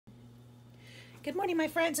Good morning, my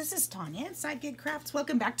friends. This is Tanya at Sidegigcrafts.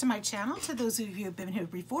 Welcome back to my channel, to those of you who have been here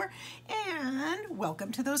before, and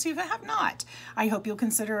welcome to those who have not. I hope you'll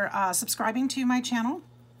consider subscribing to my channel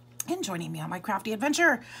and joining me on my crafty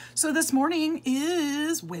adventure. So this morning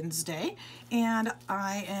is Wednesday, and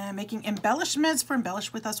I am making embellishments for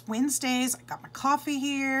Embellish With Us Wednesdays. I got my coffee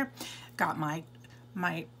here, got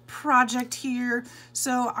my project here.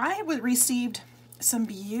 So I received some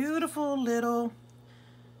beautiful little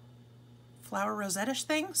flower rosette-ish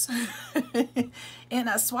things in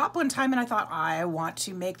a swap one time, and I thought I want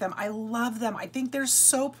to make them. I love them. I think they're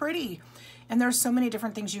so pretty, and there's so many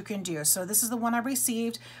different things you can do. So this is the one I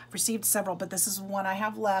received. I've received several, but this is one I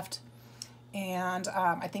have left, and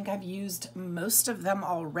I think I've used most of them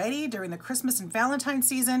already during the Christmas and Valentine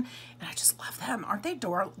season, and I just love them. Aren't they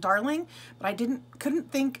darling? But I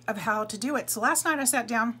couldn't think of how to do it. So last night I sat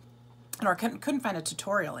down, or couldn't find a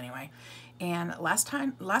tutorial anyway. And last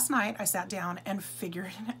night I sat down and figured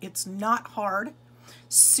it's not hard,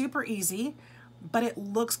 super easy, but it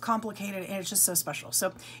looks complicated and it's just so special.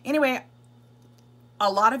 So anyway,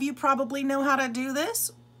 a lot of you probably know how to do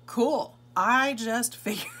this. Cool. I just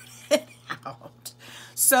figured it out.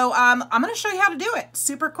 So I'm going to show you how to do it.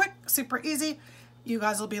 Super quick, super easy. You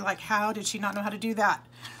guys will be like, how did she not know how to do that?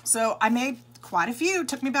 So I made quite a few. It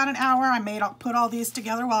took me about an hour. Put all these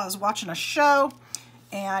together while I was watching a show,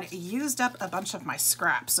 and used up a bunch of my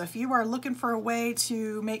scraps. So if you are looking for a way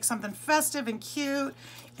to make something festive and cute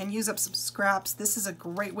and use up some scraps, this is a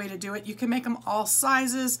great way to do it. You can make them all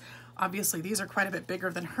sizes. Obviously, these are quite a bit bigger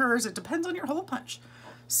than hers. It depends on your hole punch.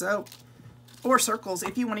 So, or circles.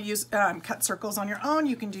 If you want to use cut circles on your own,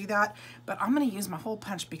 you can do that. But I'm going to use my hole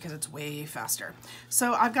punch because it's way faster.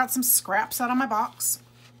 So I've got some scraps out of my box.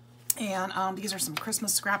 And these are some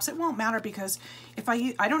Christmas scraps. It won't matter because if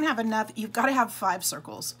I don't have enough, you've got to have 5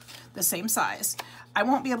 circles the same size. I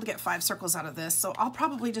won't be able to get 5 circles out of this, so I'll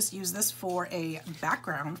probably just use this for a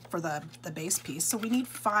background for the base piece. So we need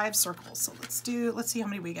 5 circles. So let's see how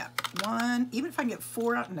many we get. 1, even if I can get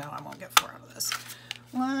 4 out, no, I won't get 4 out of this.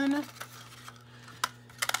 1,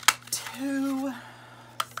 2,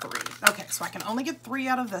 3. Okay, so I can only get 3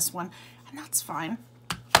 out of this one, and that's fine.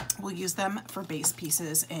 We'll use them for base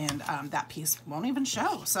pieces, and that piece won't even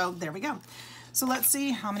show. So there we go. So let's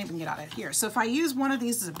see how many we can get out of here. So if I use one of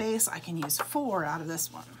these as a base, I can use 4 out of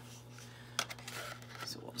this one.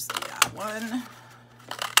 So we'll just do that. 1,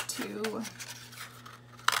 2,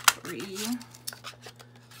 3,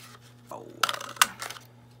 4.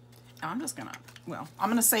 I'm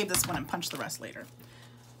gonna save this one and punch the rest later.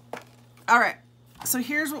 All right, so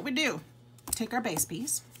here's what we do. Take our base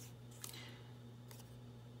piece.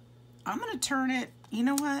 I'm going to turn it, you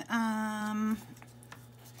know what,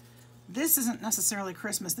 this isn't necessarily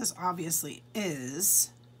Christmas, this obviously is.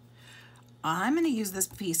 I'm going to use this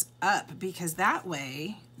piece up because that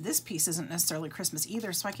way, this piece isn't necessarily Christmas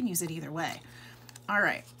either, so I can use it either way. All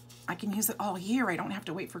right, I can use it all year, I don't have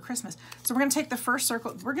to wait for Christmas. So we're going to take the first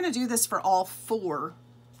circle, we're going to do this for all 4.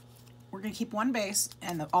 We're going to keep one base,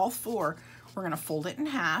 and all 4, we're going to fold it in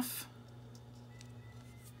half.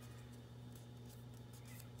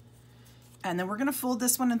 And then we're going to fold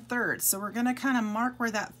this one in thirds. So we're going to kind of mark where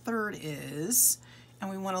that third is. And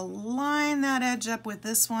we want to line that edge up with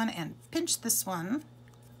this one and pinch this one.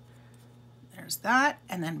 There's that.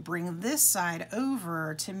 And then bring this side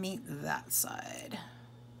over to meet that side.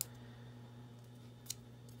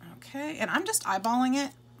 Okay, and I'm just eyeballing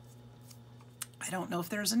it. I don't know if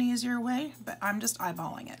there's an easier way, but I'm just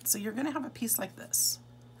eyeballing it. So you're going to have a piece like this.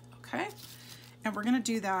 Okay, and we're going to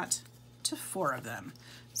do that to 4 of them.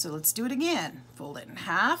 So let's do it again. Fold it in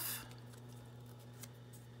half.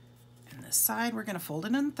 And this side, we're going to fold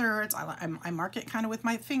it in thirds. I mark it kind of with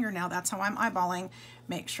my finger now. That's how I'm eyeballing.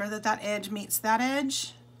 Make sure that that edge meets that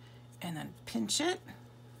edge. And then pinch it.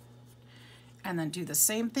 And then do the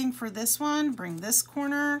same thing for this one. Bring this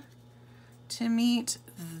corner to meet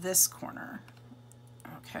this corner.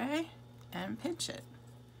 Okay. And pinch it.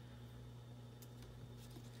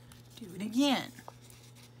 Do it again.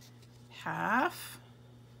 Half.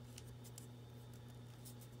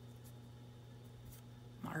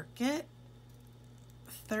 Mark it,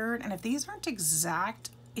 third, and if these aren't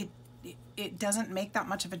exact, it doesn't make that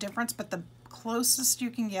much of a difference, but the closest you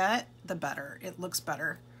can get, the better. It looks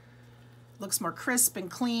better. Looks more crisp and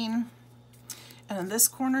clean. And then this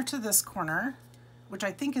corner to this corner, which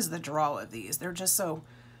I think is the draw of these. They're just so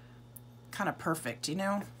kind of perfect, you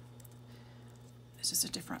know? It's just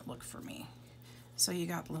a different look for me. So you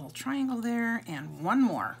got a little triangle there, and one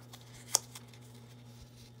more.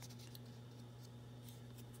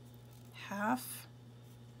 Half,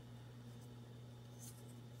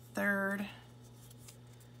 third,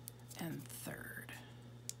 and third.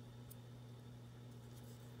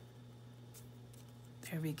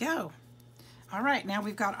 There we go. All right, now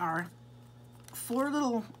we've got our 4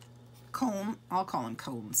 little cone, I'll call them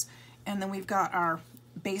cones, and then we've got our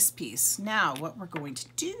base piece. Now what we're going to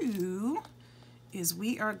do is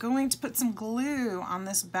we are going to put some glue on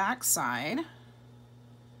this back side,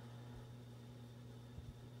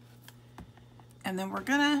 and then we're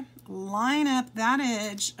gonna line up that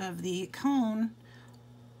edge of the cone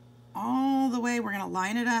all the way. We're gonna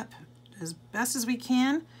line it up as best as we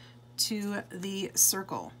can to the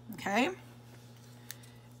circle, okay?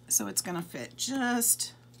 So it's gonna fit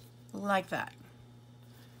just like that.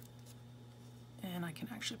 And I can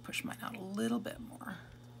actually push mine out a little bit more.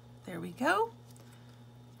 There we go.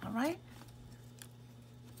 All right.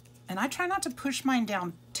 And I try not to push mine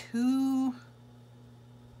down too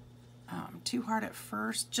hard at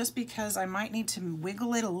first, just because I might need to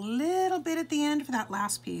wiggle it a little bit at the end for that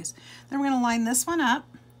last piece. Then we're gonna line this one up.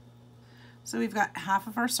 So we've got half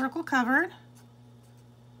of our circle covered.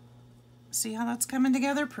 See how that's coming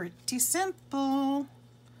together? Pretty simple.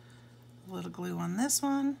 A little glue on this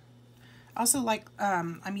one. Also, like,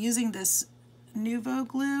 I'm using this Nuvo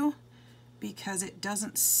glue because it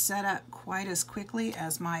doesn't set up quite as quickly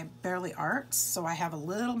as my Barely Arts, so I have a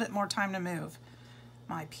little bit more time to move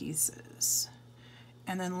my pieces.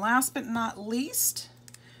 And then last but not least,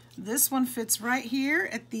 this one fits right here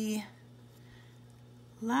at the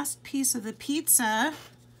last piece of the pizza,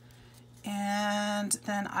 and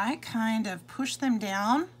then I kind of push them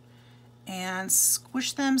down and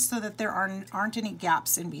squish them so that there aren't any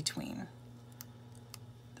gaps in between.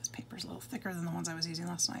 This paper's a little thicker than the ones I was using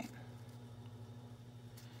last night,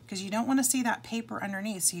 because you don't want to see that paper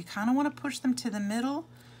underneath, so you kind of want to push them to the middle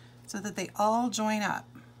so that they all join up.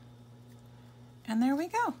 And there we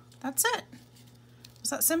go. That's it.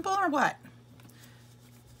 Was that simple or what?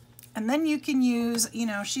 And then you can use, you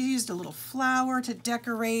know, she used a little flower to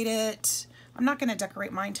decorate it. I'm not going to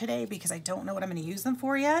decorate mine today because I don't know what I'm going to use them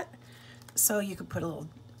for yet. So you could put a little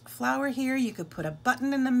flower here, you could put a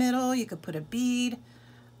button in the middle, you could put a bead,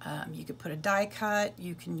 you could put a die cut,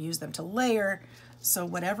 you can use them to layer. So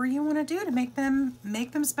whatever you want to do to make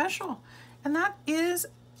them special. And that is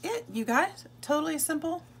it, you guys. Totally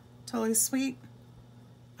simple, totally sweet.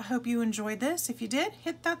 I hope you enjoyed this. If you did,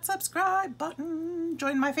 hit that subscribe button,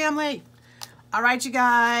 join my family. All right, you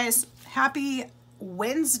guys, happy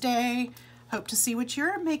Wednesday. Hope to see what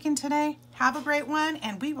you're making today. Have a great one,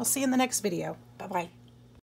 and we will see you in the next video. Bye-bye.